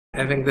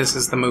I think this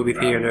is the movie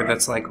theater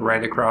that's like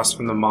right across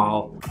from the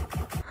mall.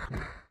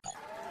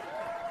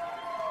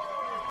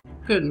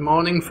 Good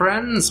morning,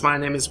 friends. My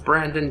name is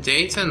Brandon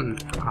Dayton.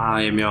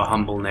 I am your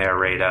humble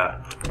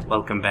narrator.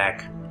 Welcome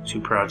back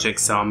to Project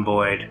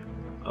Zomboid.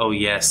 Oh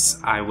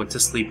yes, I went to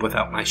sleep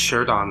without my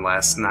shirt on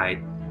last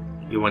night.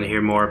 You want to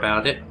hear more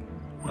about it?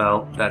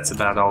 Well, that's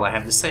about all I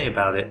have to say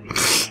about it.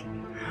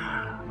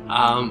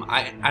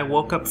 I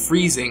woke up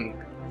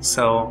freezing,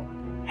 so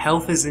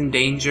health is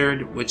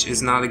endangered, which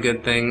is not a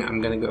good thing.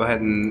 I'm gonna go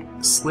ahead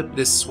and slip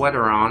this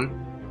sweater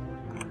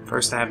on.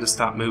 First I have to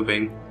stop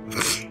moving.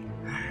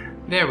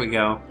 There we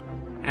go.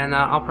 And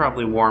I'll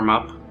probably warm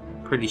up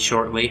pretty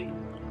shortly.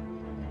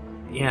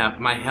 Yeah,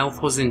 my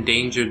health was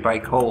endangered by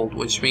cold,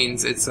 which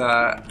means it's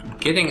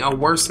getting a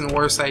worse and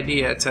worse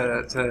idea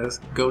to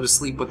go to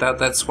sleep without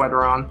that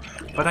sweater on.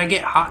 But I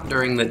get hot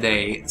during the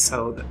day,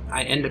 so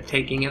I end up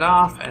taking it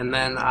off and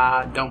then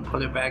don't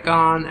put it back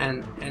on,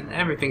 and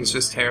everything's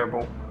just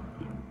terrible.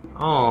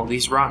 Oh,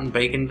 these rotten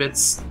bacon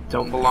bits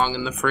don't belong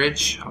in the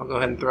fridge. I'll go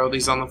ahead and throw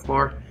these on the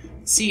floor.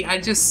 See,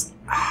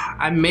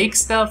 I make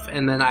stuff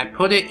and then I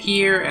put it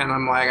here and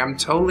I'm like, I'm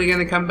totally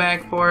gonna come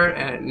back for it,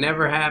 and it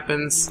never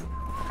happens.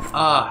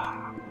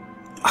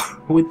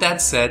 With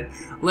that said,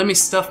 let me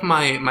stuff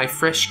my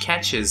fresh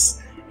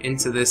catches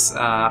into this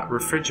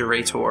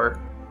refrigerator.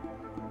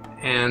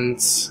 And,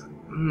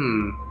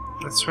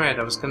 that's right,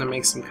 I was gonna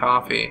make some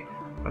coffee,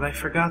 but I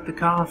forgot the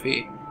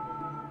coffee.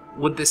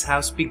 Would this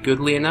house be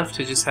goodly enough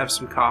to just have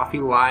some coffee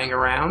lying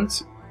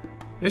around?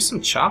 There's some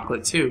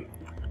chocolate too.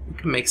 We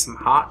can make some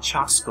hot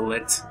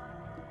chocolate.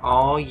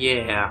 Oh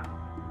yeah.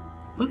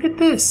 Look at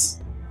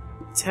this.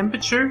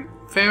 Temperature,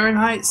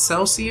 Fahrenheit,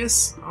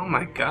 Celsius. Oh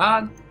my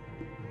god.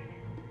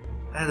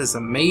 That is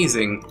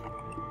amazing.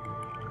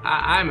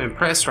 I'm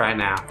impressed right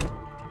now.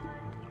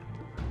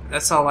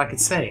 That's all I could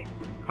say.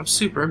 I'm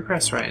super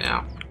impressed right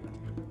now.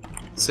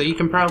 So you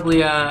can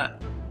probably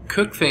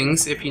cook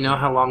things if you know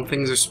how long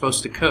things are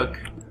supposed to cook.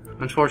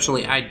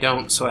 Unfortunately, I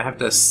don't, so I have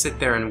to sit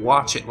there and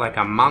watch it like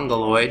a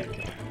mongoloid.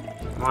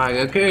 I'm like,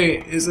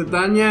 okay, is it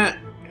done yet?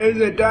 Is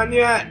it done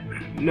yet?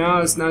 No,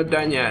 it's not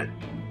done yet.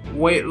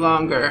 Wait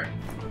longer.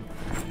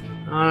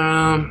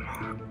 I'm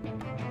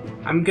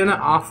gonna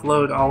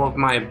offload all of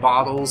my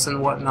bottles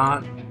and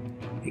whatnot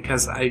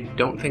because I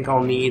don't think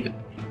I'll need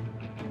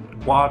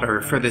water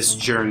for this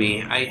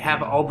journey. I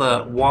have all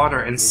the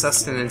water and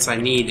sustenance I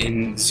need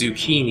in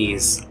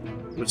zucchinis,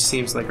 which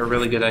seems like a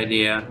really good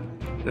idea.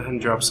 Go ahead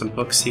and drop some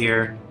books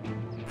here.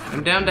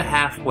 I'm down to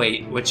half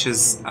weight, which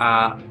is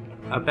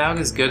about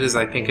as good as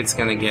I think it's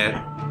gonna get.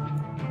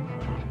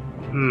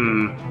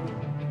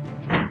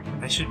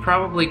 I should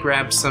probably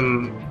grab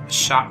some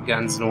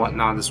shotguns and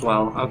whatnot as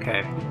well.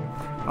 Okay.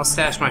 I'll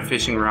stash my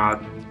fishing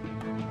rod.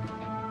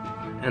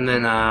 And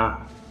then,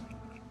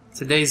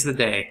 today's the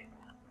day.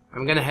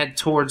 I'm gonna head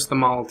towards the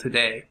mall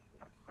today.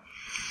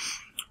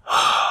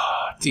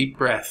 Deep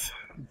breath.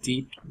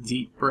 Deep,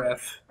 deep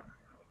breath.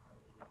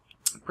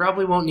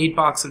 Probably won't need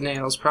box of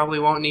nails. Probably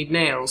won't need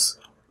nails.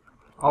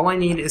 All I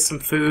need is some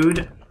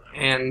food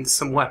and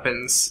some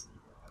weapons.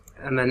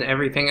 And then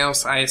everything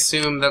else I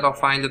assume that I'll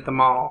find at the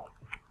mall.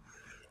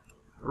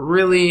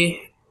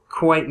 Really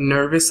quite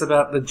nervous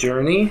about the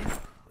journey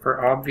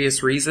for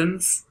obvious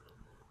reasons.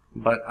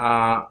 But,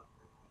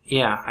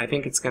 yeah, I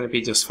think it's gonna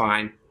be just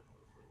fine.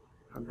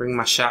 I'll bring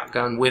my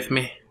shotgun with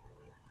me.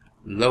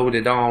 Load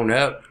it on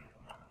up.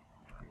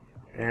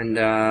 And,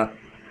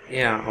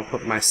 yeah, I'll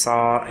put my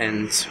saw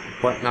and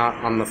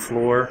whatnot on the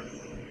floor.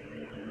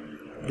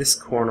 This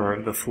corner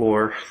of the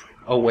floor,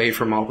 away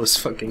from all those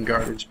fucking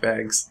garbage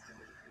bags.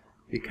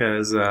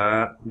 Because,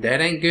 that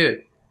ain't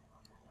good.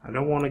 I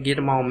don't want to get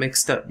them all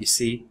mixed up, you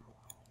see.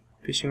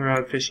 Fishing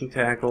rod, fishing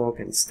tackle,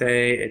 can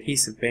stay,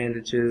 adhesive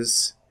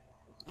bandages.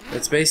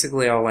 That's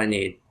basically all I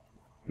need.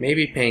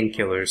 Maybe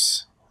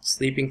painkillers.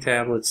 Sleeping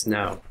tablets,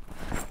 no.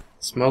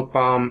 Smoke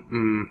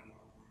bomb,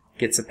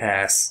 gets a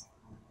pass.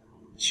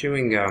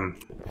 Chewing gum.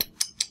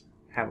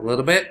 Have a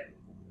little bit,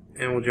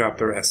 and we'll drop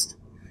the rest.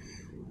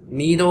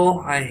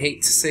 Needle, I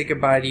hate to say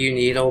goodbye to you,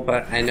 Needle,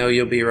 but I know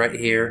you'll be right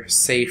here,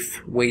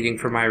 safe, waiting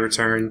for my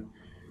return.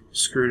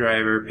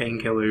 Screwdriver,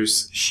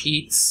 painkillers,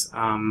 sheets,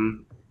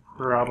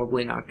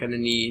 probably not gonna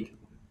need.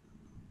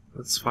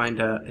 Let's find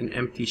an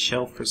empty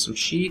shelf for some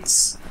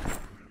sheets.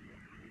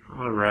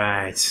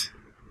 Alright.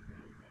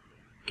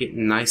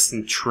 Getting nice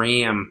and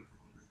trim.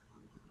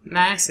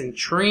 Nice and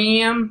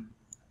trim.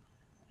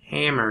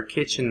 Hammer,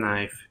 kitchen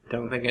knife.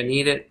 Don't think I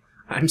need it.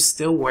 I'm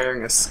still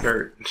wearing a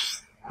skirt.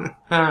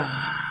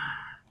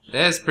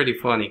 That's pretty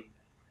funny.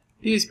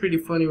 He's pretty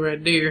funny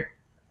right there.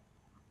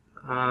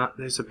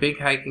 There's a big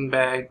hiking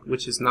bag,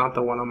 which is not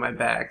the one on my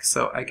back,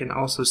 so I can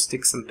also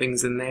stick some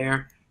things in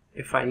there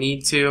if I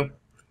need to.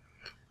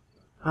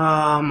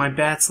 My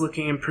bat's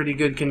looking in pretty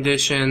good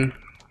condition.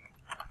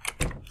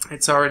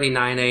 It's already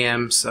 9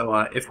 AM, so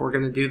if we're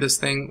gonna do this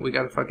thing, we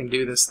gotta fucking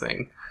do this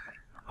thing.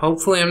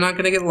 Hopefully I'm not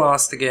gonna get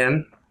lost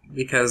again,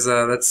 because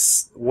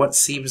that's what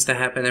seems to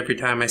happen every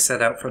time I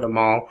set out for the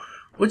mall,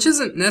 which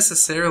isn't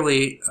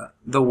necessarily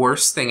the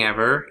worst thing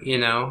ever, you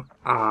know.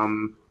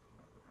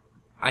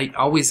 I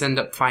always end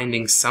up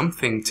finding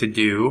something to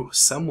do,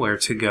 somewhere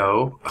to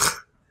go.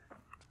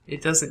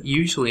 It doesn't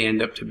usually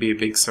end up to be a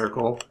big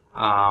circle,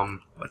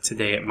 but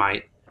today it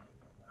might.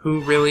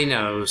 Who really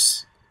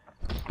knows?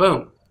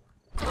 Boom.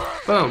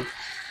 Boom.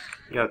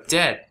 You're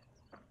dead.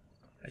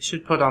 I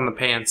should put on the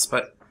pants,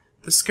 but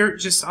the skirt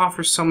just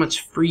offers so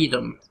much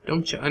freedom.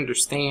 Don't you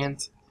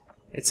understand?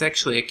 It's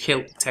actually a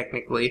kilt,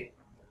 technically,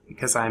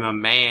 because I'm a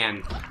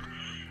man.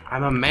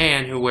 I'm a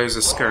man who wears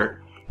a skirt.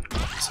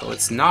 So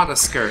it's not a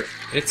skirt,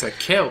 it's a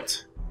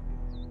kilt.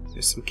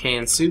 There's some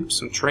canned soup,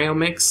 some trail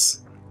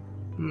mix.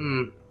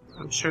 I'm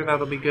sure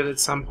that'll be good at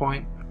some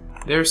point.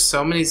 There's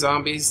so many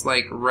zombies,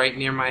 like, right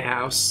near my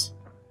house.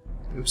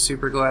 I'm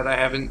super glad I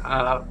haven't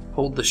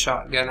pulled the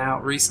shotgun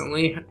out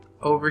recently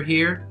over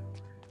here.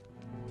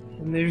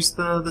 And there's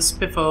the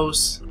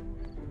spiffos.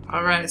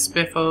 Alright,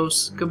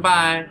 spiffos.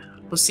 Goodbye.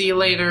 We'll see you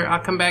later. I'll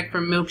come back for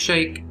a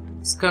milkshake.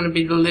 It's gonna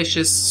be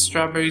delicious.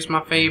 Strawberry's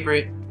my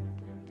favorite.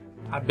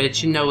 I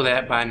bet you know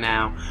that by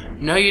now.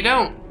 No, you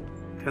don't,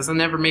 because I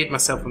never made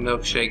myself a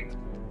milkshake.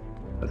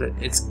 But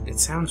it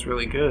sounds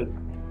really good.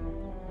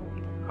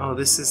 Oh,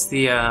 this is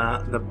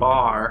the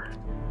bar.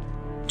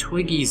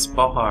 Twiggy's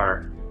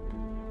bar.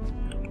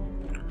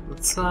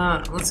 Let's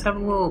have a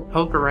little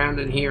poke around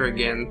in here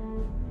again.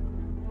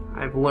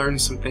 I've learned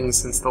some things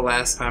since the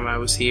last time I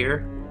was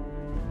here.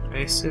 I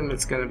assume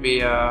it's gonna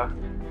be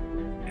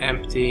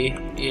empty.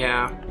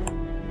 Yeah.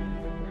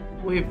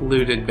 We've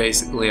looted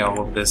basically all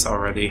of this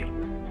already.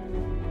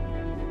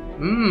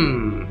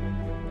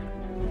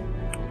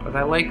 But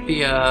I like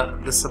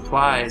the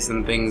supplies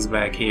and things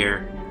back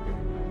here.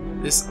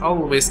 This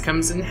always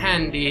comes in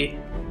handy.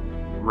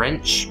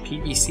 Wrench,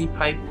 PVC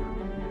pipe,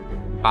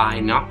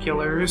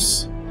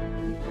 binoculars.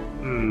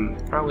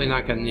 Probably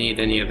not gonna need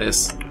any of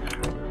this.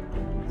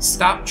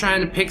 Stop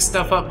trying to pick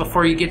stuff up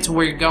before you get to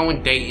where you're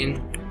going,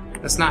 Dayton.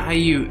 That's not how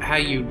you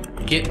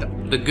get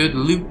the good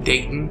loot,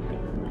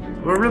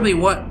 Dayton. Well, really,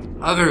 what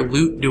other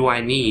loot do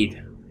I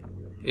need?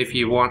 If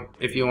you want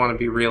to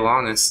be real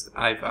honest,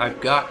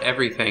 I've got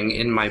everything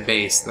in my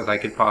base that I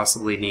could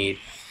possibly need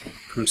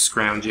from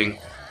scrounging.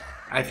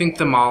 I think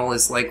the mall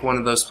is like one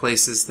of those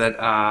places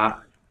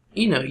that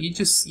you know, you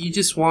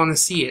just want to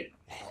see it.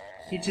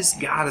 You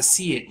just gotta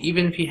see it,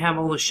 even if you have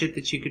all the shit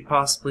that you could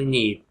possibly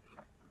need.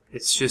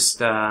 It's just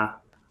a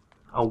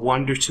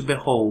wonder to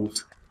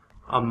behold,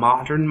 a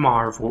modern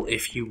marvel,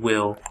 if you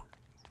will.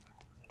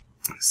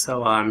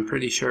 So I'm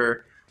pretty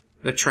sure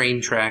the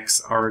train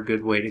tracks are a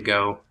good way to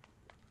go.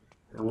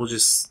 And we'll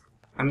just...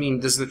 I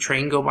mean, does the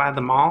train go by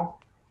the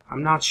mall?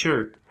 I'm not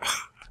sure.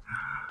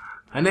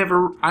 I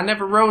never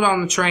rode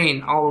on the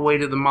train all the way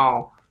to the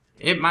mall.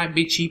 It might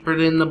be cheaper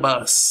than the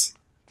bus.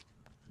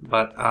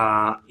 But,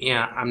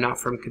 yeah, I'm not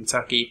from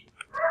Kentucky.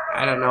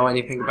 I don't know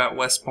anything about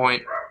West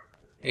Point,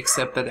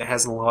 except that it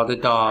has a lot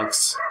of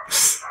dogs.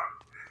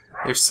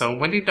 There's so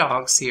many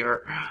dogs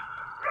here.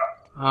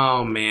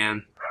 Oh,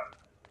 man.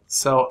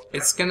 So,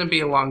 it's gonna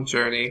be a long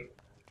journey.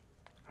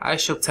 I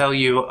shall tell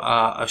you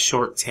a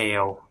short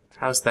tale.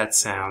 How's that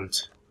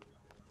sound?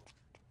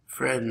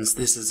 Friends,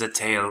 this is a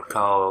tale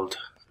called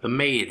The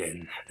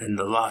Maiden and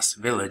the Lost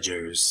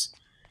Villagers.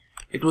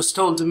 It was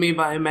told to me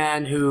by a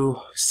man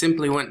who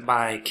simply went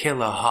by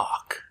Killer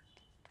Hawk,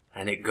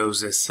 and it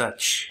goes as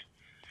such.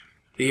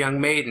 The young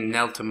maiden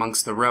knelt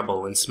amongst the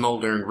rubble and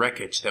smoldering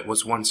wreckage that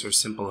was once her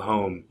simple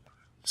home.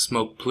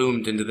 Smoke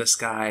plumed into the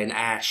sky and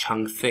ash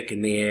hung thick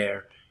in the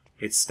air.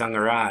 It stung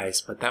her eyes,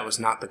 but that was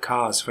not the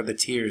cause for the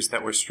tears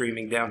that were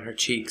streaming down her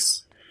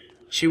cheeks.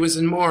 She was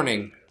in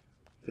mourning.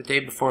 The day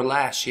before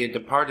last she had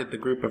departed the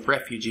group of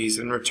refugees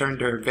and returned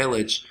to her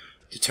village,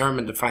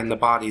 determined to find the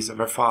bodies of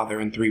her father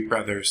and 3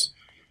 brothers.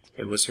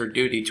 It was her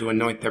duty to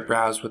anoint their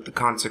brows with the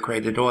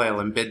consecrated oil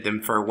and bid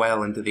them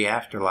farewell into the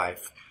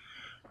afterlife.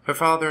 Her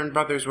father and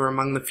brothers were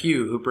among the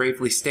few who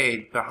bravely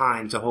stayed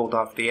behind to hold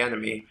off the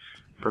enemy,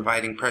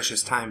 providing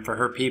precious time for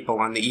her people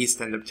on the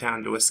east end of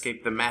town to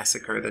escape the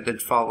massacre that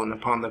had fallen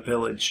upon the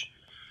village.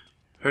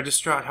 Her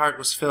distraught heart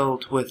was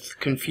filled with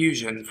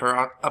confusion,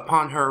 for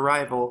upon her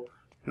arrival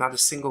not a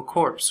single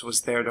corpse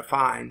was there to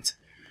find.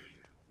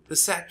 The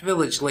sacked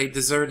village lay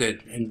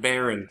deserted and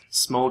barren,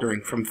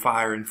 smoldering from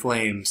fire and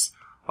flames.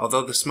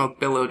 Although the smoke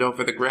billowed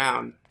over the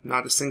ground,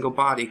 not a single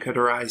body could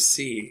her eyes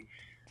see.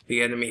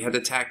 The enemy had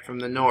attacked from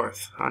the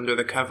north, under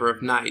the cover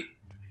of night,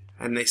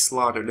 and they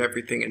slaughtered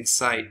everything in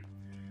sight.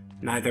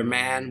 Neither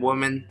man,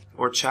 woman,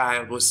 or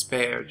child was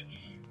spared,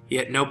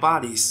 yet no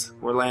bodies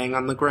were laying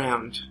on the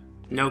ground.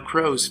 No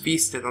crows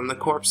feasted on the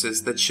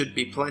corpses that should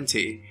be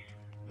plenty.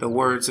 The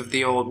words of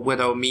the old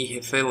widow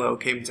Mihithilo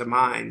came to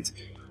mind.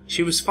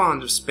 She was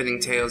fond of spinning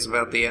tales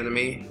about the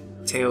enemy,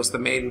 tales the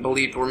maiden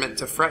believed were meant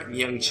to frighten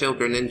young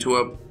children into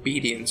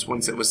obedience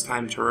once it was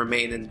time to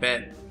remain in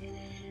bed.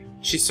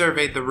 She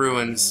surveyed the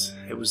ruins.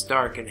 It was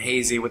dark and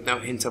hazy with no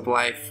hint of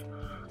life.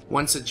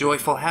 Once a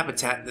joyful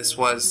habitat this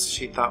was,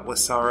 she thought with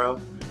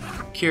sorrow.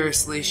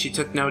 Curiously, she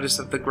took notice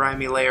of the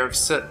grimy layer of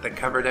soot that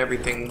covered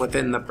everything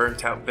within the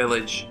burnt-out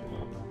village.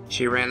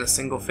 She ran a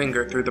single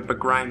finger through the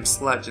begrimed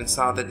sludge and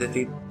saw that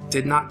it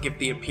did not give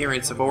the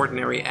appearance of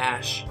ordinary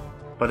ash,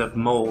 but of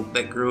mold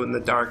that grew in the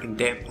dark and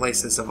damp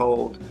places of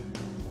old.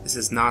 This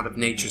is not of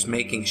nature's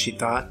making, she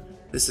thought.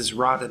 This is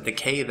rotted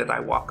decay that I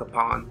walk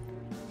upon.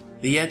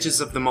 The edges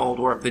of the mold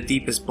were of the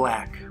deepest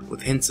black,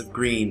 with hints of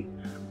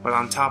green, but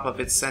on top of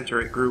its center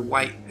it grew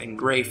white and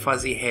gray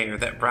fuzzy hair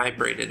that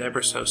vibrated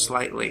ever so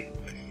slightly.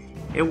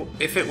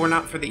 If it were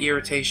not for the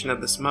irritation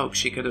of the smoke,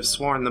 she could have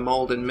sworn the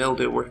mold and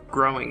mildew were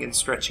growing and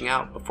stretching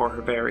out before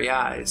her very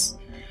eyes.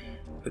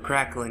 The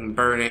crackling and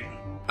burning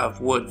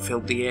of wood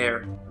filled the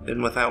air,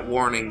 then without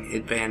warning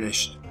it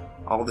vanished.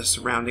 All the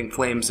surrounding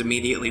flames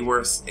immediately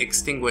were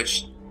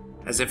extinguished,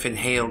 as if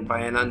inhaled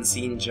by an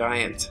unseen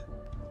giant.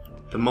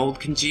 The mold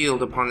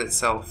congealed upon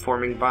itself,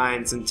 forming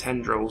vines and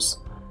tendrils.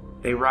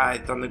 They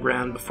writhed on the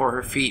ground before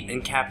her feet,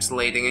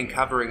 encapsulating and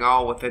covering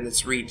all within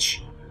its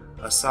reach.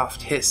 A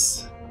soft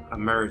hiss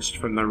emerged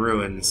from the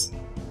ruins,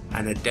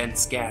 and a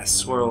dense gas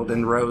swirled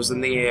and rose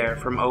in the air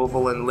from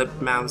oval and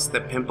lipped mouths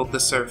that pimpled the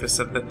surface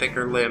of the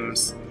thicker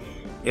limbs.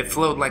 It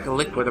flowed like a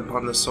liquid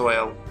upon the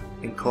soil,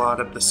 and clawed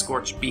up the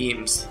scorched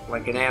beams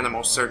like an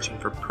animal searching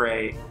for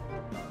prey.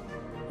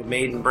 The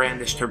maiden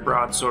brandished her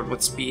broadsword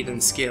with speed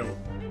and skill,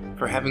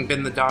 for having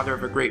been the daughter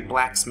of a great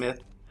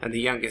blacksmith, and the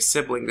youngest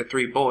sibling to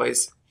 3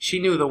 boys, she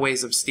knew the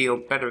ways of steel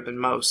better than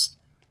most.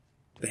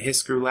 The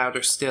hiss grew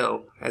louder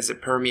still, as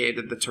it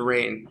permeated the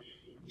terrain.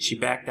 She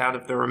backed out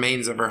of the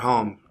remains of her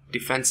home,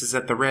 defenses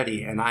at the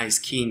ready and eyes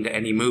keen to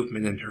any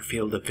movement in her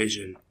field of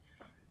vision.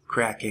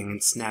 Cracking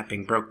and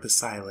snapping broke the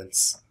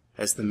silence,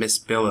 as the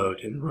mist billowed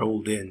and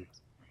rolled in.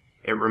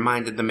 It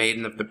reminded the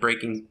maiden of the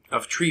breaking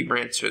of tree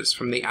branches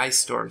from the ice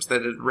storms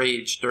that had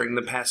raged during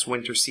the past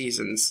winter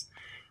seasons.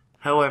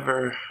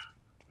 However,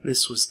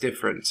 this was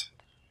different.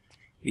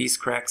 These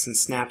cracks and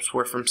snaps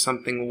were from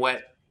something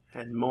wet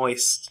and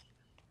moist.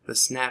 The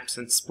snaps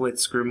and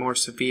splits grew more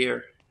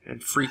severe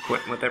and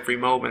frequent with every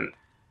moment.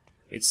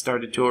 It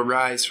started to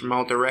arise from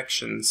all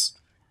directions,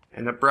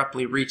 and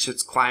abruptly reached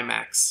its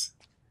climax.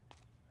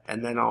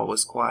 And then all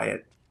was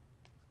quiet.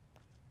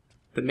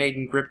 The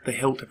maiden gripped the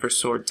hilt of her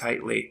sword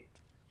tightly.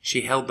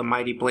 She held the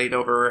mighty blade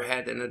over her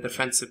head in a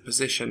defensive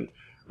position,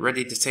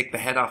 ready to take the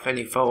head off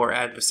any foe or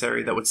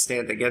adversary that would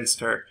stand against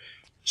her.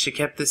 She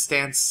kept this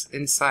stance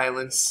in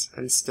silence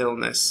and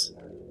stillness.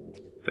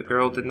 The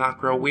girl did not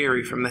grow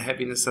weary from the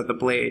heaviness of the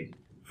blade,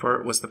 for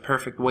it was the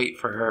perfect weight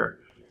for her.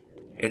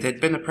 It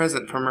had been a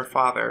present from her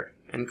father,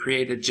 and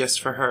created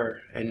just for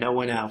her and no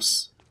one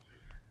else.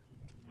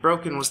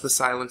 Broken was the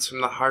silence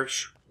from the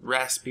harsh,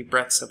 raspy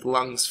breaths of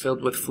lungs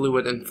filled with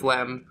fluid and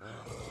phlegm.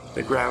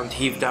 The ground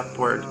heaved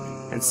upward,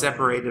 and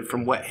separated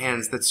from wet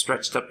hands that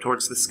stretched up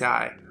towards the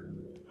sky.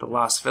 The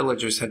lost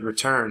villagers had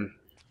returned.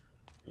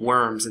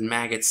 Worms and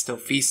maggots still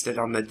feasted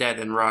on the dead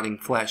and rotting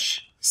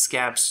flesh.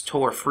 Scabs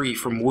tore free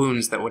from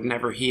wounds that would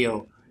never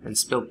heal, and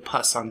spilled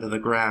pus onto the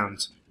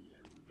ground.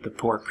 The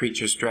poor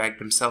creatures dragged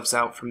themselves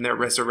out from their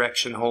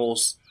resurrection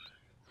holes.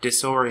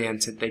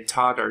 Disoriented, they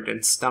tottered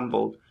and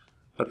stumbled,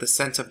 but the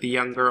scent of the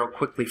young girl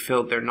quickly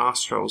filled their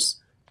nostrils,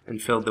 and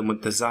filled them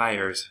with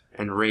desires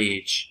and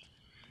rage.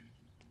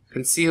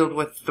 Concealed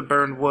with the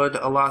burned wood,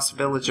 a lost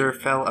villager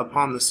fell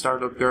upon the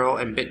startled girl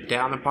and bit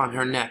down upon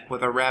her neck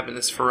with a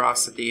ravenous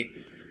ferocity.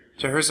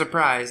 To her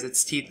surprise,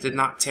 its teeth did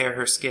not tear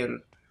her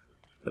skin.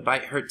 The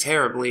bite hurt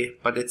terribly,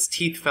 but its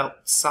teeth felt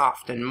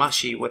soft and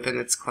mushy within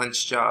its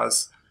clenched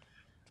jaws.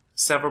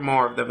 Several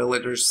more of the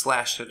villagers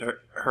slashed at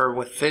her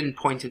with thin,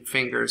 pointed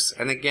fingers,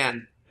 and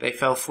again they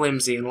fell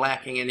flimsy and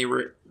lacking any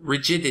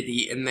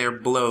rigidity in their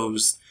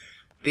blows.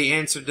 The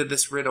answer to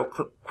this riddle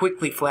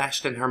quickly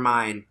flashed in her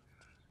mind.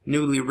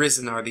 Newly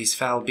risen are these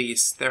foul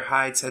beasts. Their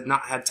hides had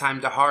not had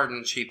time to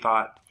harden, she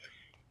thought.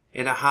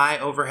 In a high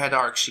overhead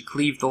arc she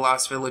cleaved the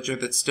lost villager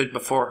that stood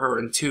before her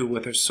in two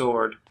with her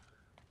sword.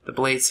 The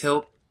blade's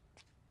hilt,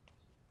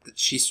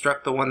 she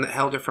struck the one that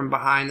held her from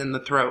behind in the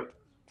throat,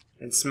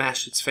 and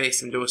smashed its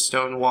face into a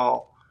stone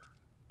wall.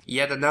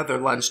 Yet another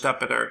lunged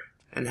up at her,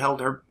 and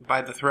held her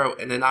by the throat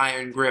in an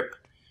iron grip.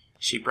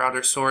 She brought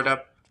her sword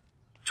up,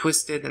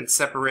 twisted and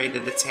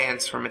separated its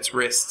hands from its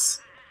wrists.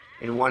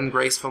 In one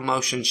graceful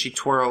motion she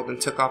twirled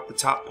and took off the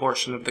top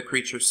portion of the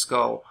creature's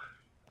skull.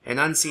 An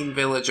unseen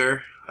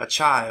villager, a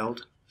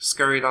child,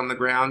 scurried on the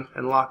ground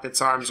and locked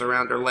its arms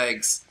around her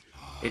legs.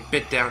 It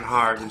bit down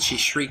hard, and she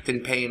shrieked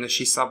in pain as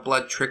she saw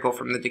blood trickle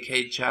from the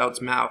decayed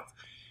child's mouth.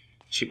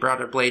 She brought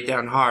her blade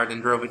down hard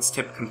and drove its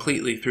tip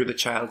completely through the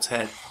child's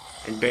head,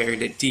 and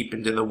buried it deep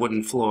into the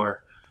wooden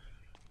floor.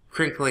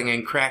 Crinkling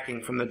and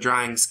cracking from the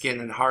drying skin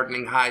and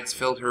hardening hides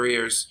filled her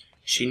ears.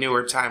 She knew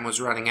her time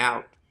was running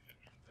out.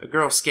 The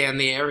girl scanned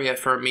the area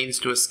for a means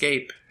to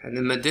escape, and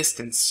in the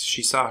distance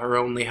she saw her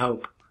only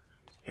hope.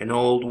 An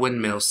old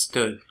windmill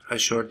stood a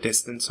short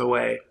distance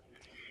away.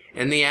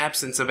 In the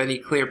absence of any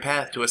clear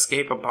path to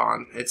escape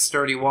upon, its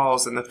sturdy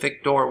walls and the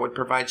thick door would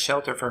provide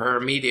shelter for her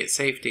immediate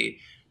safety,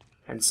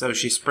 and so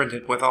she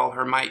sprinted with all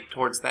her might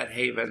towards that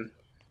haven.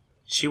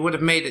 She would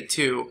have made it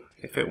too,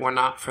 if it were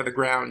not for the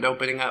ground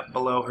opening up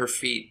below her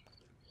feet.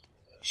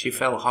 She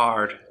fell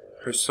hard,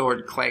 her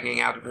sword clanging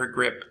out of her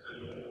grip.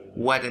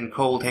 Wet and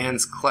cold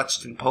hands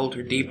clutched and pulled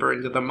her deeper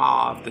into the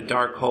maw of the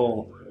dark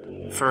hole.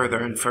 Further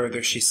and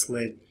further she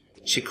slid.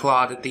 She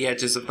clawed at the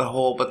edges of the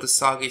hole, but the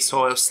soggy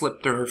soil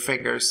slipped through her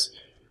fingers.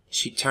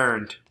 She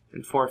turned,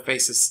 and four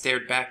faces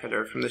stared back at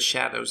her from the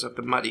shadows of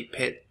the muddy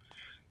pit.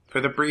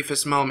 For the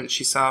briefest moment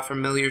she saw a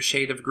familiar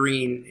shade of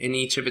green in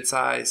each of its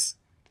eyes,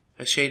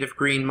 a shade of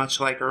green much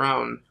like her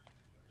own.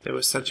 There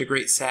was such a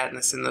great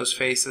sadness in those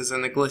faces,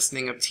 and a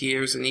glistening of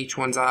tears in each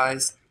one's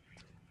eyes.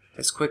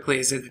 As quickly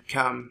as it had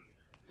come,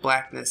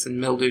 blackness and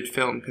mildewed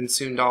film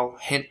consumed all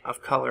hint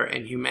of color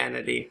and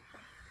humanity.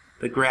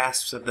 The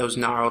grasps of those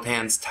gnarled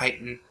hands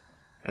tightened,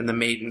 and the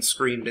maiden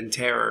screamed in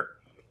terror.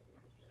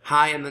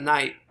 High in the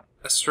night,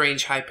 a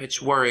strange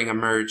high-pitched whirring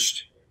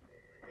emerged.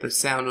 The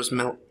sound was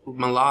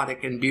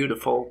melodic and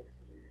beautiful.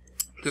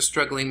 The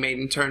struggling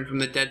maiden turned from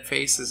the dead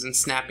faces and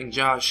snapping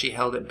jaws she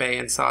held at bay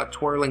and saw a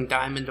twirling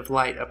diamond of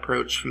light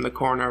approach from the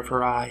corner of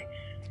her eye.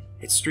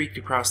 It streaked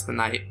across the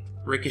night,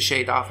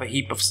 ricocheted off a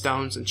heap of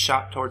stones, and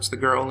shot towards the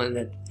girl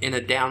in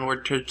a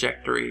downward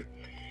trajectory.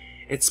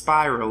 It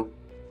spiraled,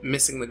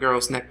 missing the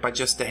girl's neck by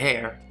just a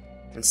hair,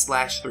 and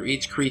slashed through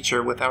each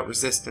creature without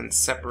resistance,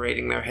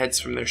 separating their heads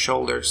from their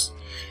shoulders.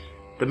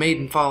 The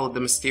maiden followed the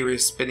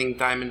mysterious spinning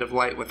diamond of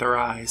light with her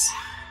eyes.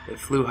 It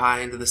flew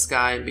high into the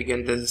sky and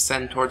began to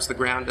descend towards the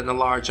ground in a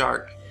large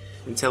arc,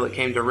 until it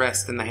came to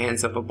rest in the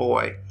hands of a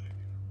boy.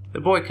 The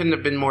boy couldn't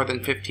have been more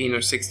than 15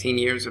 or 16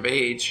 years of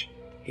age.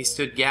 He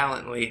stood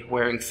gallantly,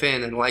 wearing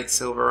thin and light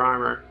silver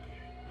armor.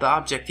 The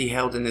object he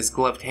held in his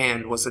gloved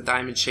hand was a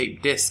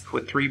diamond-shaped disc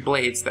with 3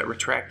 blades that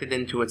retracted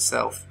into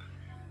itself.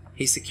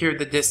 He secured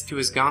the disc to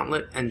his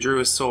gauntlet and drew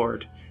his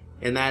sword.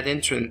 In that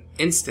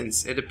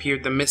instance, it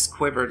appeared the mist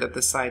quivered at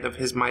the sight of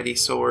his mighty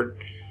sword.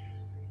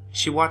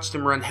 She watched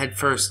him run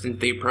headfirst into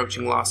the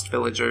approaching lost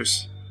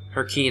villagers.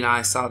 Her keen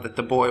eye saw that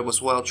the boy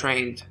was well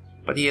trained,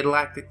 but he had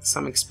lacked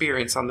some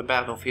experience on the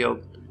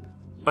battlefield.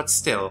 But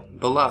still,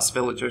 the lost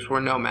villagers were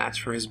no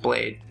match for his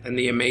blade and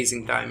the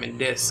amazing diamond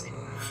disc.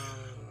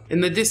 In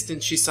the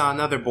distance she saw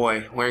another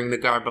boy, wearing the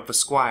garb of a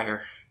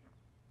squire.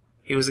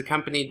 He was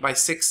accompanied by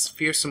 6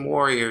 fearsome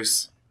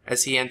warriors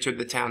as he entered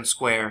the town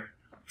square,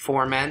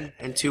 4 men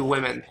and 2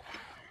 women.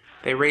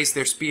 They raised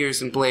their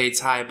spears and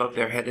blades high above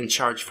their head and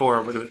charged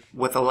forward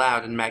with a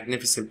loud and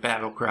magnificent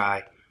battle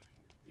cry.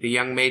 The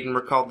young maiden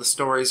recalled the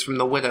stories from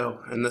the widow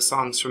and the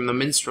songs from the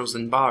minstrels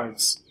and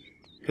bards.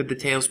 Could the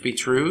tales be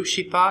true,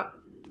 she thought?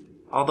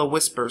 All the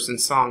whispers and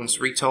songs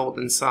retold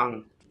and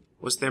sung.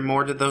 Was there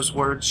more to those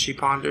words, she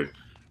pondered?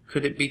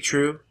 Could it be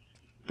true?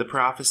 The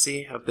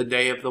prophecy of the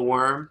day of the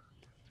worm?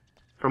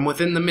 From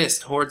within the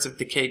mist, hordes of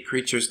decayed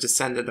creatures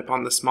descended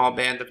upon the small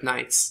band of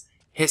knights.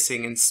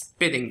 Hissing and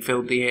spitting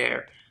filled the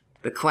air.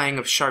 The clang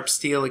of sharp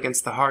steel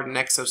against the hardened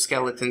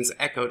exoskeletons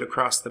echoed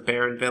across the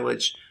barren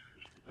village.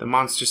 The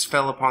monsters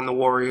fell upon the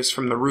warriors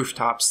from the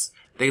rooftops.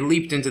 They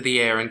leaped into the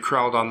air and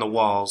crawled on the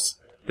walls.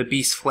 The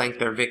beasts flanked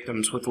their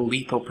victims with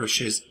lethal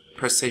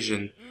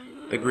precision.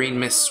 The green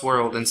mist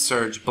swirled and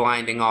surged,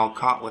 blinding all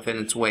caught within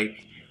its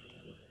wake.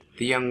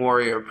 The young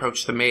warrior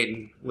approached the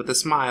maiden. With a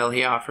smile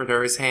he offered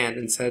her his hand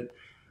and said,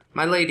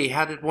 "My lady,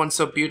 how did one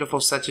so beautiful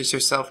such as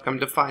yourself come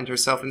to find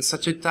herself in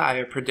such a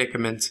dire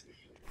predicament?"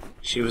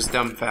 She was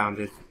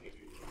dumbfounded,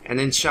 and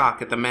in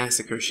shock at the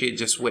massacre she had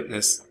just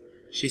witnessed.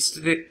 She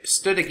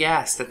stood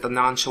aghast at the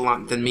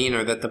nonchalant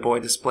demeanor that the boy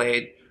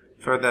displayed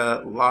for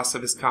the loss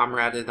of his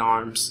comrade in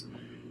arms.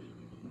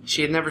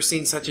 She had never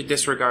seen such a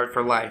disregard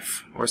for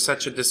life, or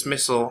such a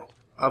dismissal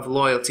of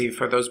loyalty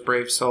for those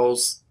brave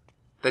souls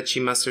that she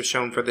must have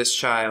shown for this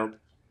child.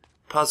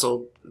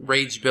 Puzzled,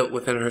 rage built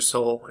within her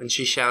soul, and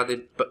she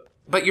shouted,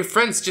 But your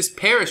friends just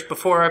perished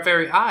before our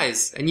very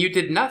eyes, and you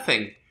did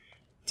nothing.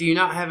 Do you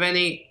not have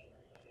any—"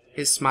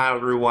 His smile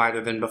grew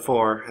wider than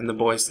before, and the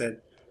boy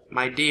said,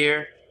 "My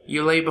dear,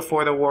 you lay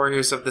before the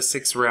warriors of the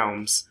 6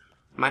 realms.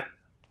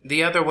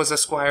 The other was a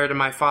squire to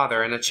my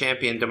father and a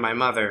champion to my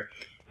mother.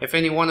 If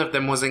any one of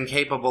them was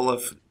incapable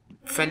of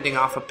fending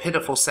off a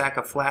pitiful sack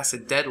of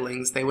flaccid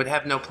deadlings, they would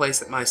have no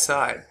place at my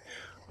side."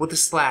 With a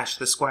slash,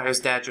 the squire's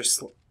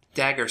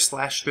dagger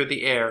slashed through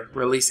the air,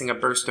 releasing a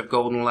burst of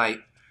golden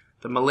light.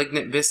 The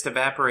malignant vista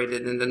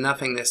evaporated into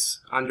nothingness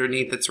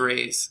underneath its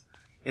rays.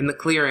 In the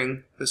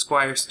clearing, the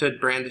squire stood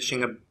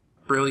brandishing a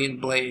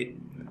brilliant blade.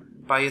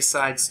 By his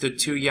side stood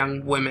 2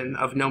 young women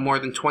of no more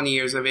than 20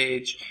 years of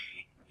age.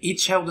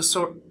 Each held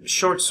a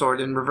short sword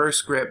in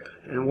reverse grip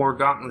and wore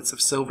gauntlets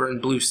of silver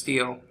and blue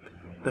steel.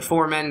 The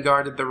 4 men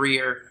guarded the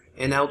rear,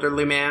 an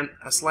elderly man,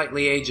 a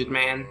slightly aged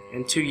man,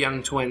 and 2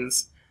 young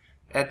twins.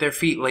 At their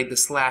feet lay the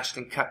slashed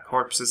and cut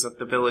corpses of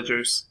the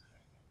villagers.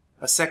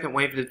 A second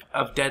wave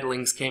of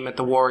deadlings came at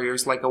the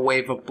warriors like a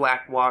wave of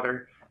black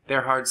water.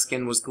 Their hard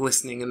skin was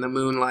glistening in the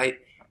moonlight.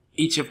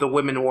 Each of the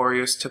women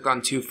warriors took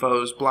on 2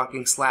 foes,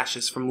 blocking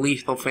slashes from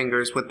lethal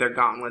fingers with their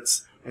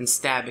gauntlets, and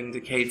stabbing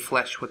decayed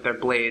flesh with their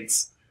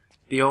blades.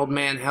 The old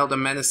man held a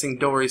menacing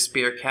dory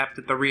spear capped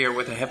at the rear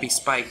with a heavy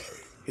spike.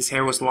 His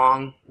hair was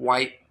long,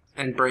 white,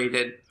 and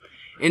braided.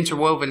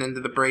 Interwoven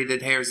into the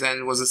braided hair's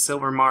end was a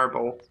silver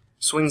marble.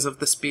 Swings of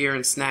the spear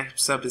and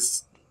snaps of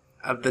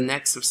the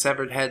necks of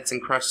severed heads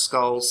and crushed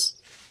skulls.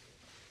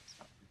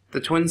 The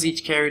twins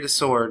each carried a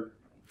sword.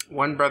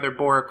 One brother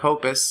bore a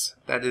kopis,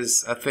 that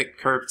is, a thick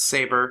curved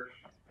saber,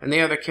 and the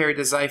other carried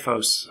a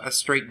xiphos, a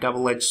straight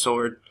double-edged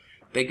sword.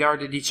 They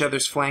guarded each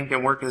other's flank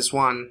and worked as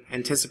one,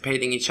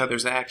 anticipating each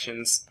other's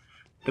actions.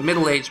 The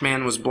middle-aged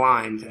man was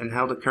blind, and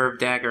held a curved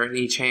dagger in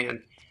each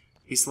hand.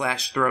 He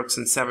slashed throats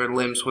and severed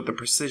limbs with the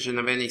precision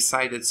of any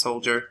sighted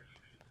soldier.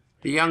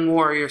 The young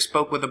warrior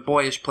spoke with a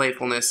boyish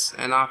playfulness,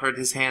 and offered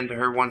his hand to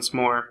her once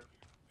more.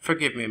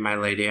 "Forgive me, my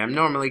lady, I'm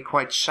normally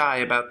quite shy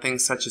about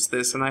things such as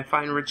this, and I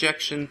find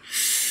rejection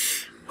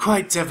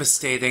quite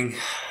devastating.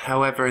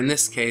 However, in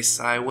this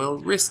case, I will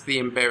risk the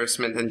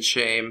embarrassment and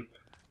shame."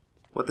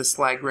 With a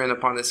sly grin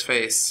upon his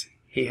face,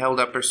 he held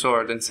up her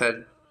sword and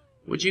said,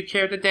 "Would you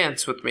care to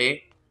dance with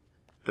me?"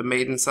 The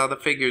maiden saw the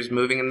figures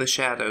moving in the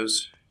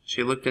shadows.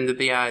 She looked into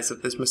the eyes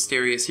of this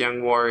mysterious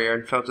young warrior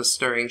and felt a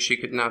stirring she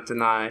could not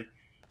deny.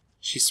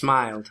 She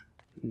smiled,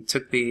 and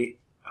took the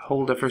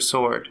hold of her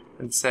sword,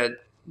 and said,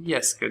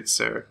 "Yes, good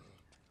sir,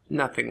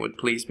 nothing would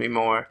please me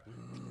more."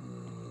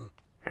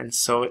 And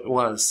so it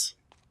was.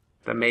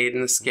 The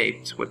maiden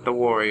escaped with the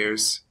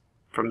warriors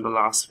from the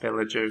lost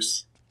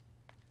villagers.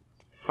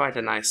 Quite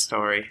a nice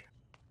story.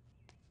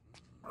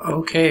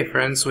 Okay,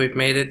 friends, we've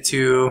made it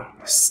to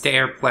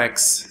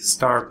Starplex,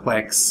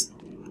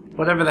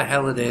 whatever the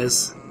hell it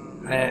is.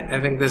 I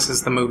think this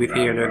is the movie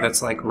theater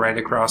that's like right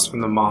across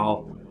from the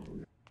mall.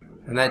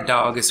 And that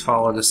dog has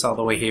followed us all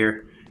the way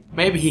here.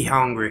 Maybe he's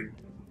hungry.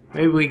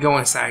 Maybe we go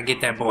inside and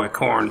get that boy a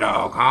corn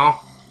dog, huh?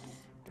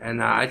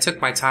 And I took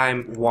my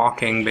time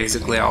walking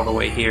basically all the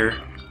way here.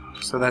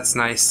 So that's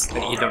nice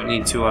that you don't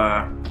need to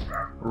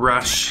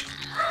rush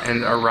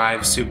and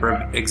arrive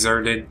super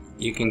exerted.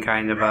 You can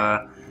kind of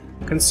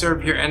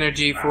conserve your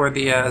energy for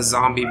the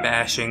zombie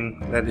bashing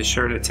that is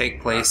sure to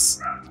take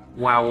place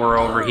while we're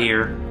over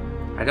here.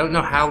 I don't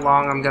know how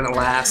long I'm gonna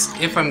last,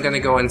 if I'm gonna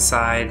go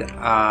inside.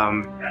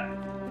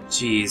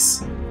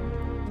 Jeez.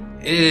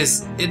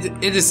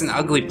 It is an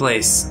ugly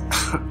place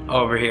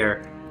over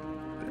here.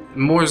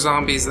 More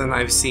zombies than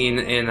I've seen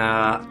in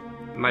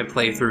my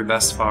playthrough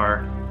thus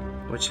far,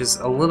 which is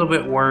a little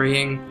bit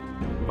worrying,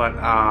 but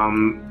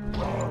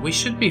we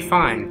should be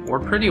fine. We're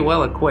pretty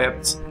well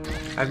equipped.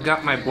 I've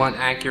got my blunt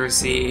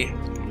accuracy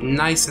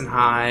nice and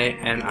high,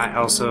 and I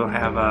also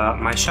have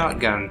my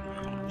shotgun,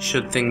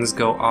 should things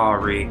go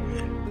awry.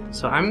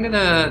 So I'm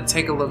gonna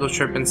take a little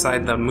trip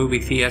inside the movie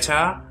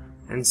theater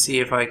and see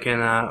if I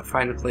can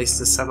find a place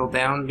to settle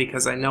down,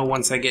 because I know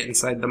once I get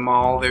inside the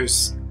mall,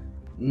 there's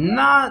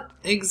not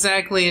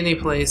exactly any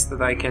place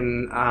that I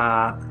can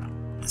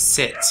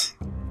sit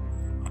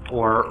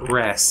or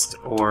rest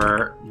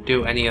or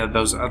do any of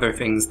those other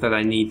things that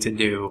I need to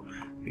do,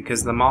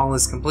 because the mall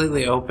is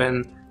completely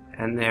open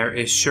and there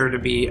is sure to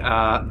be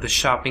the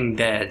shopping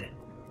dead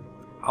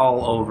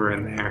all over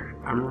in there.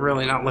 I'm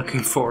really not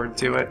looking forward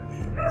to it.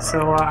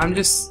 So I'm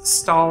just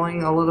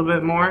stalling a little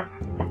bit more.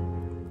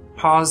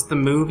 Paused the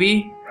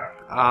movie,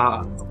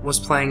 was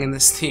playing in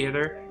this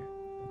theater.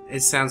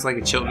 It sounds like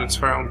a children's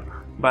film,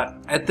 but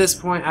at this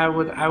point I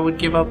would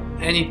give up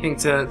anything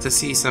to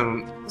see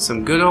some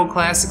good old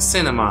classic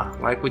cinema,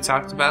 like we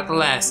talked about the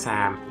last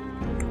time.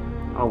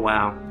 Oh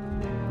wow,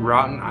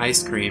 rotten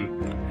ice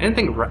cream. I didn't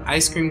think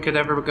ice cream could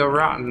ever go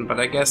rotten, but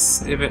I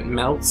guess if it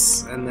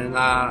melts and then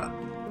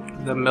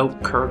the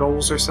milk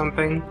curdles or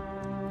something.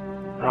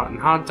 Rotten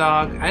hot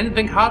dog. I didn't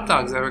think hot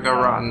dogs ever go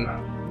rotten.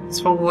 It's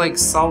full of like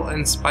salt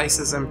and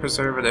spices and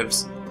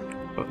preservatives.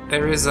 But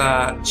there is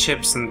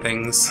chips and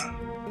things,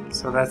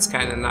 so that's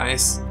kind of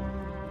nice.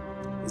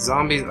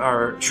 Zombies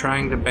are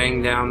trying to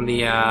bang down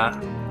the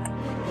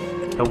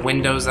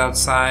windows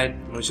outside,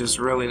 which is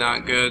really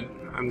not good.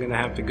 I'm gonna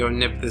have to go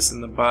nip this in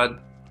the bud.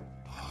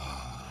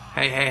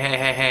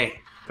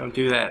 Hey! Don't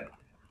do that.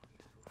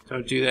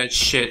 Don't do that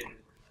shit.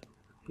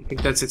 You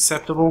think that's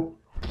acceptable?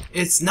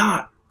 It's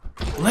not.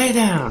 Lay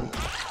down.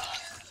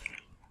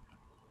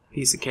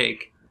 Piece of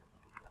cake.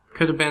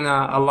 Could have been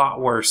a lot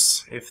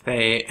worse if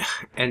they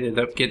ended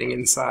up getting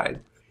inside.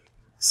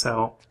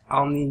 So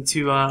I'll need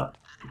to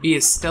be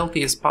as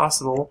stealthy as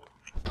possible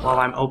while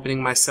I'm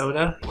opening my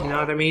soda, you know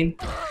what I mean?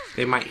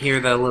 They might hear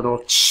the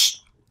little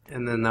shh,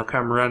 and then they'll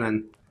come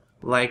running.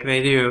 Like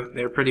they do.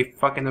 They're pretty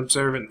fucking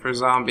observant for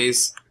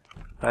zombies.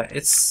 But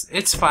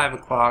it's 5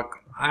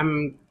 o'clock.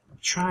 I'm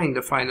trying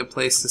to find a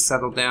place to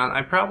settle down.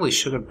 I probably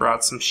should have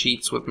brought some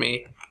sheets with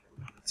me,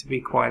 to be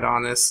quite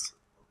honest.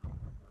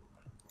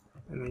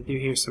 And I do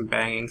hear some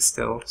banging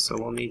still, so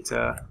we'll need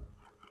to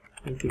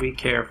be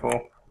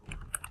careful.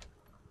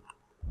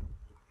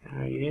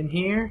 Are you in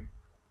here?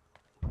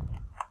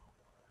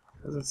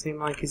 Doesn't seem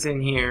like he's in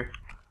here.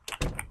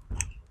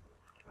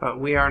 But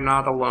we are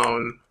not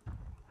alone.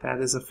 That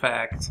is a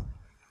fact.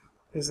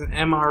 There's an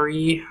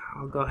MRE.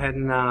 I'll go ahead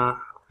and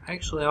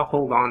actually I'll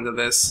hold on to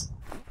this.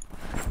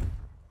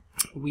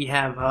 We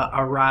have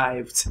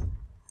arrived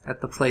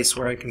at the place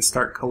where I can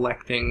start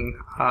collecting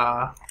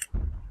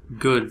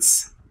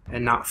goods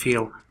and not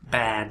feel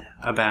bad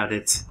about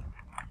it.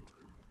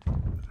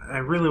 I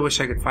really wish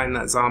I could find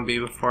that zombie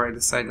before I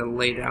decide to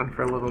lay down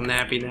for a little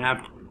nappy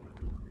nap,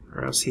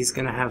 or else he's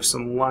gonna have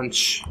some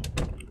lunch.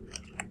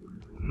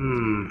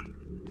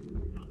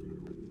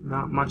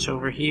 Not much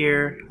over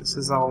here. This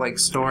is all like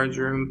storage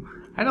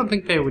room. I don't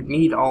think they would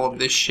need all of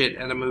this shit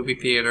at a movie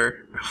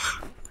theater.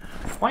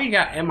 Why you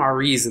got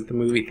MREs at the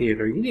movie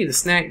theater? You need a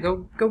snack?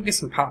 Go get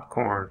some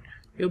popcorn.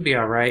 You'll be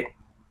alright.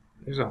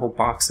 There's a whole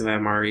box of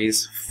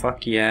MREs.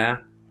 Fuck yeah.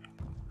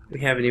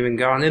 We haven't even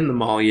gone in the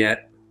mall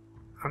yet.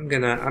 I'm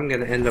gonna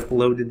end up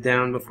loaded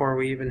down before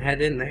we even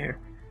head in there.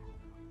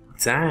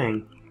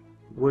 Dang.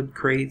 Wood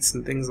crates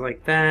and things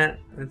like that.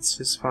 That's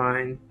just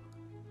fine.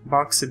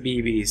 Box of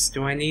BBs.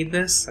 Do I need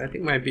this? I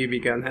think my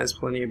BB gun has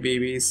plenty of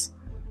BBs.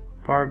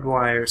 Barbed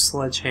wire,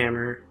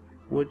 sledgehammer,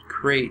 wood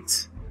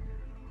crate.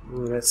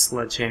 Ooh, that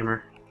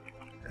sledgehammer.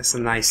 That's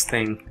a nice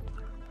thing.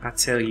 I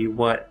tell you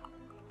what.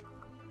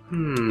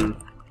 It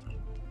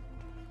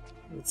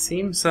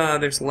seems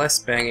there's less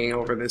banging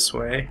over this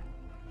way.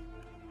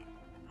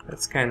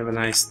 That's kind of a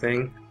nice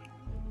thing.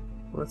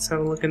 Let's have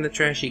a look in the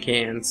trashy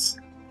cans.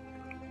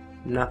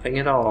 Nothing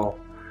at all.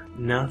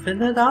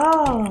 Nothing at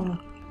all!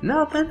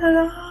 Nothing at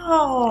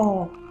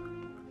all!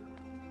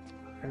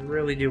 I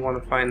really do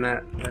want to find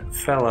that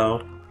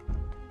fellow.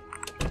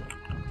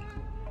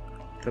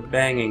 The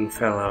banging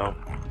fellow.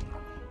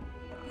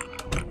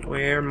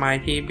 Where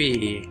might he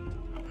be?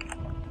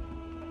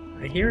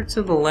 I hear it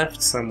to the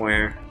left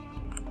somewhere.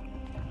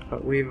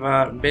 But we've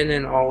been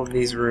in all of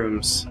these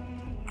rooms.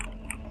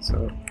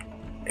 So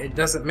it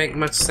doesn't make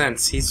much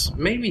sense. He's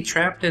maybe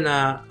trapped in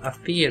a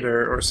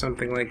theater or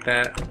something like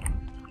that.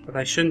 But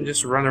I shouldn't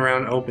just run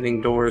around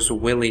opening doors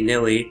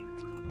willy-nilly,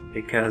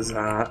 because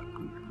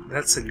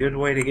that's a good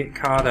way to get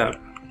caught up.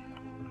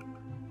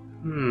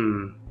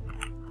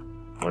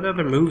 What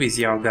other movies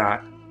y'all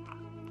got?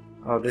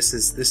 Oh, this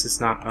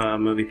is not a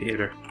movie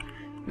theater.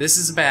 This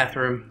is a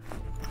bathroom.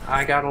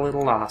 I got a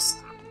little lost.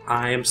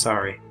 I am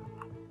sorry.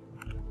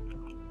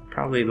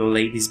 Probably the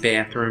ladies'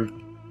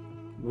 bathroom.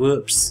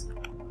 Whoops.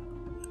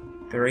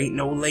 There ain't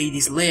no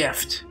ladies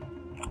left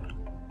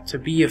to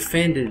be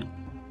offended.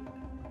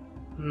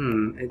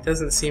 It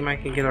doesn't seem I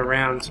can get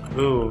around.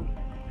 Ooh.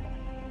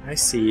 I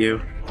see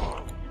you.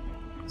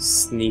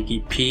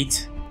 Sneaky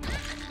Pete.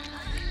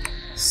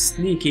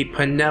 Sneaky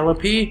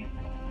Penelope.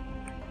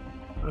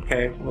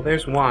 Okay, well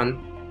there's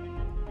one.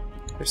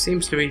 There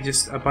seems to be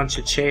just a bunch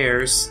of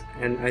chairs,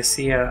 and I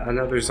see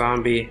another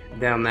zombie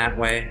down that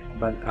way,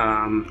 but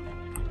I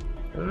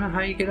don't know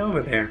how you get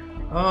over there.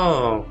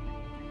 Oh,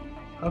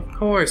 of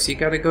course, you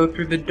gotta go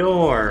through the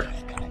door.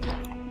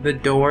 The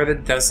door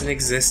that doesn't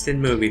exist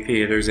in movie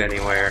theaters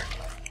anywhere.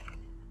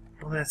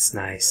 Well, that's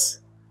nice.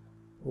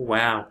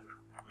 Wow.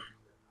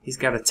 He's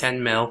got a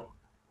 10 mil.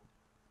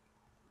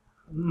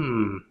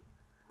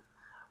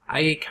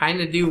 I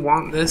kinda do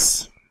want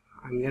this.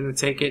 I'm gonna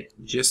take it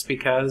just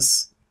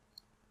because.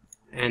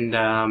 And,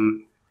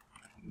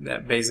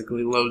 that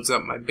basically loads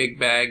up my big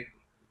bag.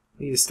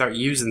 I need to start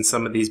using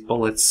some of these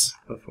bullets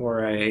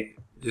before I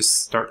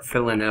just start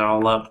filling it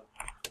all up.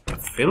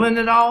 Filling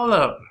it all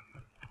up!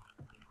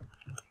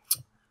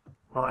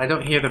 Well, I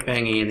don't hear the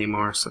banging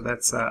anymore, so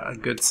that's a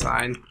good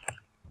sign.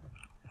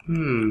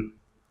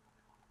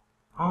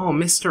 Oh,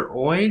 Mr.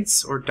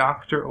 Oids, or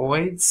Dr.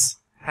 Oids,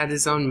 had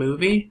his own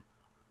movie?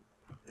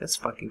 That's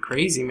fucking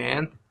crazy,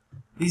 man.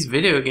 These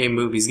video game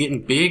movies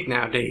getting big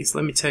nowadays,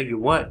 let me tell you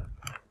what.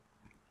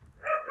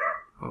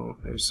 Oh,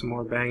 there's some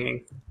more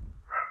banging.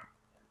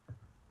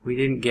 We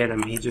didn't get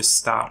him, he just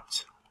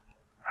stopped.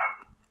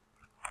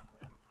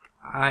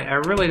 I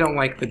really don't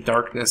like the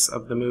darkness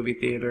of the movie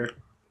theater.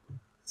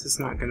 This is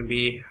not going to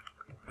be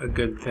a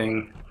good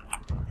thing.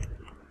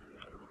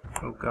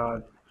 Oh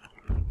god.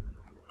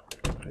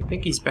 I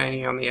think he's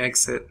banging on the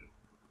exit.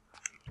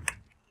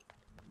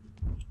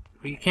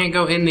 But you can't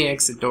go in the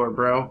exit door,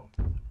 bro.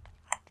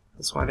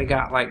 That's why they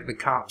got, like, the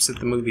cops at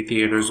the movie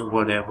theaters or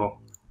whatever.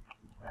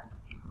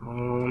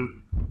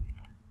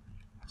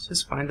 Let's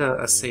just find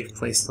a safe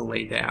place to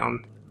lay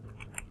down.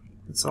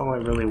 That's all I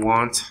really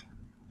want.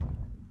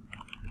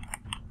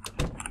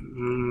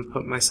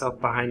 Put myself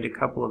behind a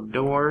couple of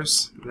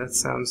doors. That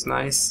sounds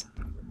nice.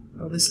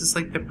 Oh, this is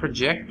like the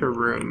projector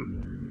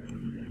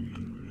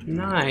room.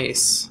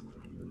 Nice.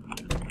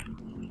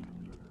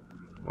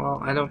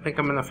 Well, I don't think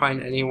I'm gonna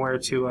find anywhere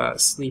to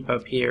sleep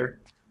up here.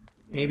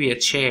 Maybe a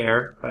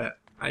chair, but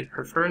I'd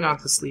prefer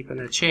not to sleep in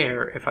a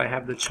chair if I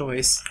have the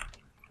choice.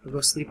 I'll go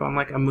sleep on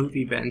like a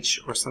movie bench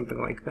or something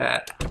like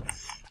that.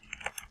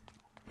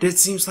 That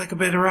seems like a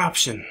better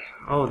option.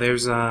 Oh,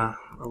 there's a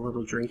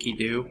little drinky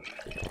do.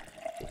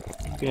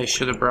 Maybe I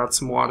should have brought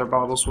some water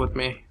bottles with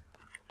me.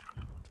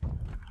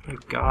 My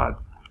god.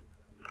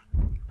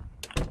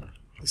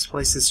 This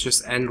place is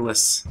just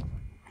endless.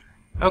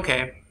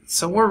 Okay,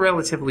 so we're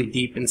relatively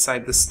deep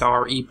inside the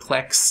Star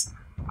E-Plex.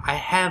 I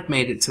have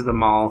made it to the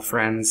mall,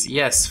 friends.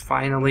 Yes,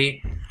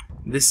 finally.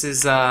 This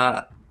is,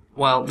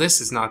 well, this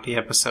is not the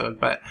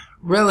episode, but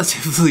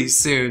relatively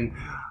soon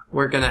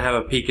we're gonna have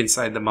a peek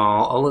inside the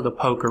mall, a little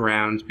poke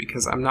around,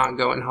 because I'm not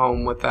going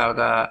home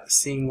without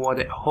seeing what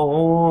it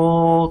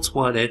holds,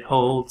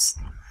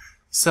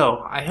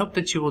 So, I hope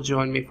that you will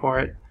join me for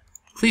it.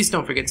 Please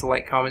don't forget to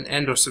like, comment,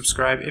 and or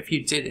subscribe if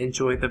you did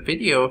enjoy the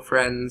video,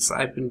 friends.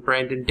 I've been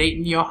Brandon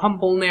Dayton, your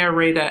humble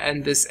narrator,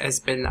 and this has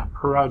been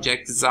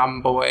Project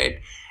Zomboid.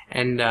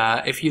 And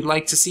if you'd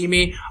like to see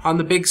me on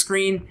the big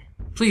screen,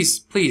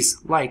 please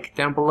like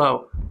down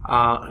below.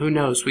 Who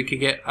knows, we could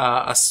get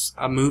a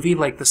movie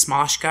like the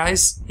Smosh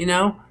Guys, you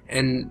know?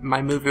 And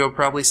my movie will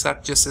probably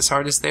suck just as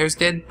hard as theirs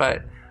did,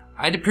 but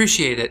I'd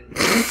appreciate it.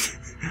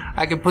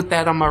 I could put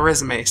that on my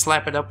resume,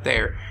 slap it up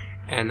there.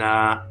 And,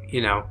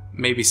 you know,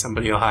 maybe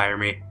somebody will hire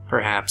me,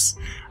 perhaps.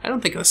 I don't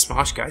think the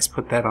Smosh Guys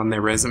put that on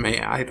their resume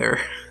either.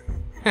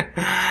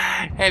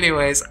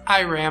 Anyways,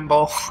 I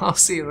ramble. I'll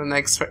see you in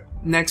the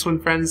next one,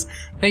 friends.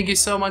 Thank you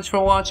so much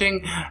for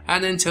watching,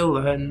 and until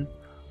then,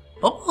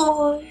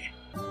 bye!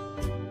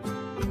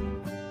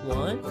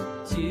 1,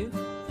 2,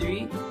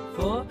 3,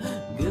 4.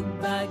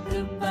 Goodbye,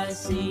 goodbye,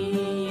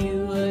 see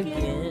you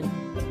again.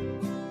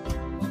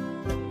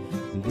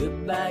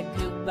 Goodbye,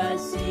 goodbye,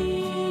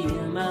 see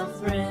you, my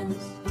friends.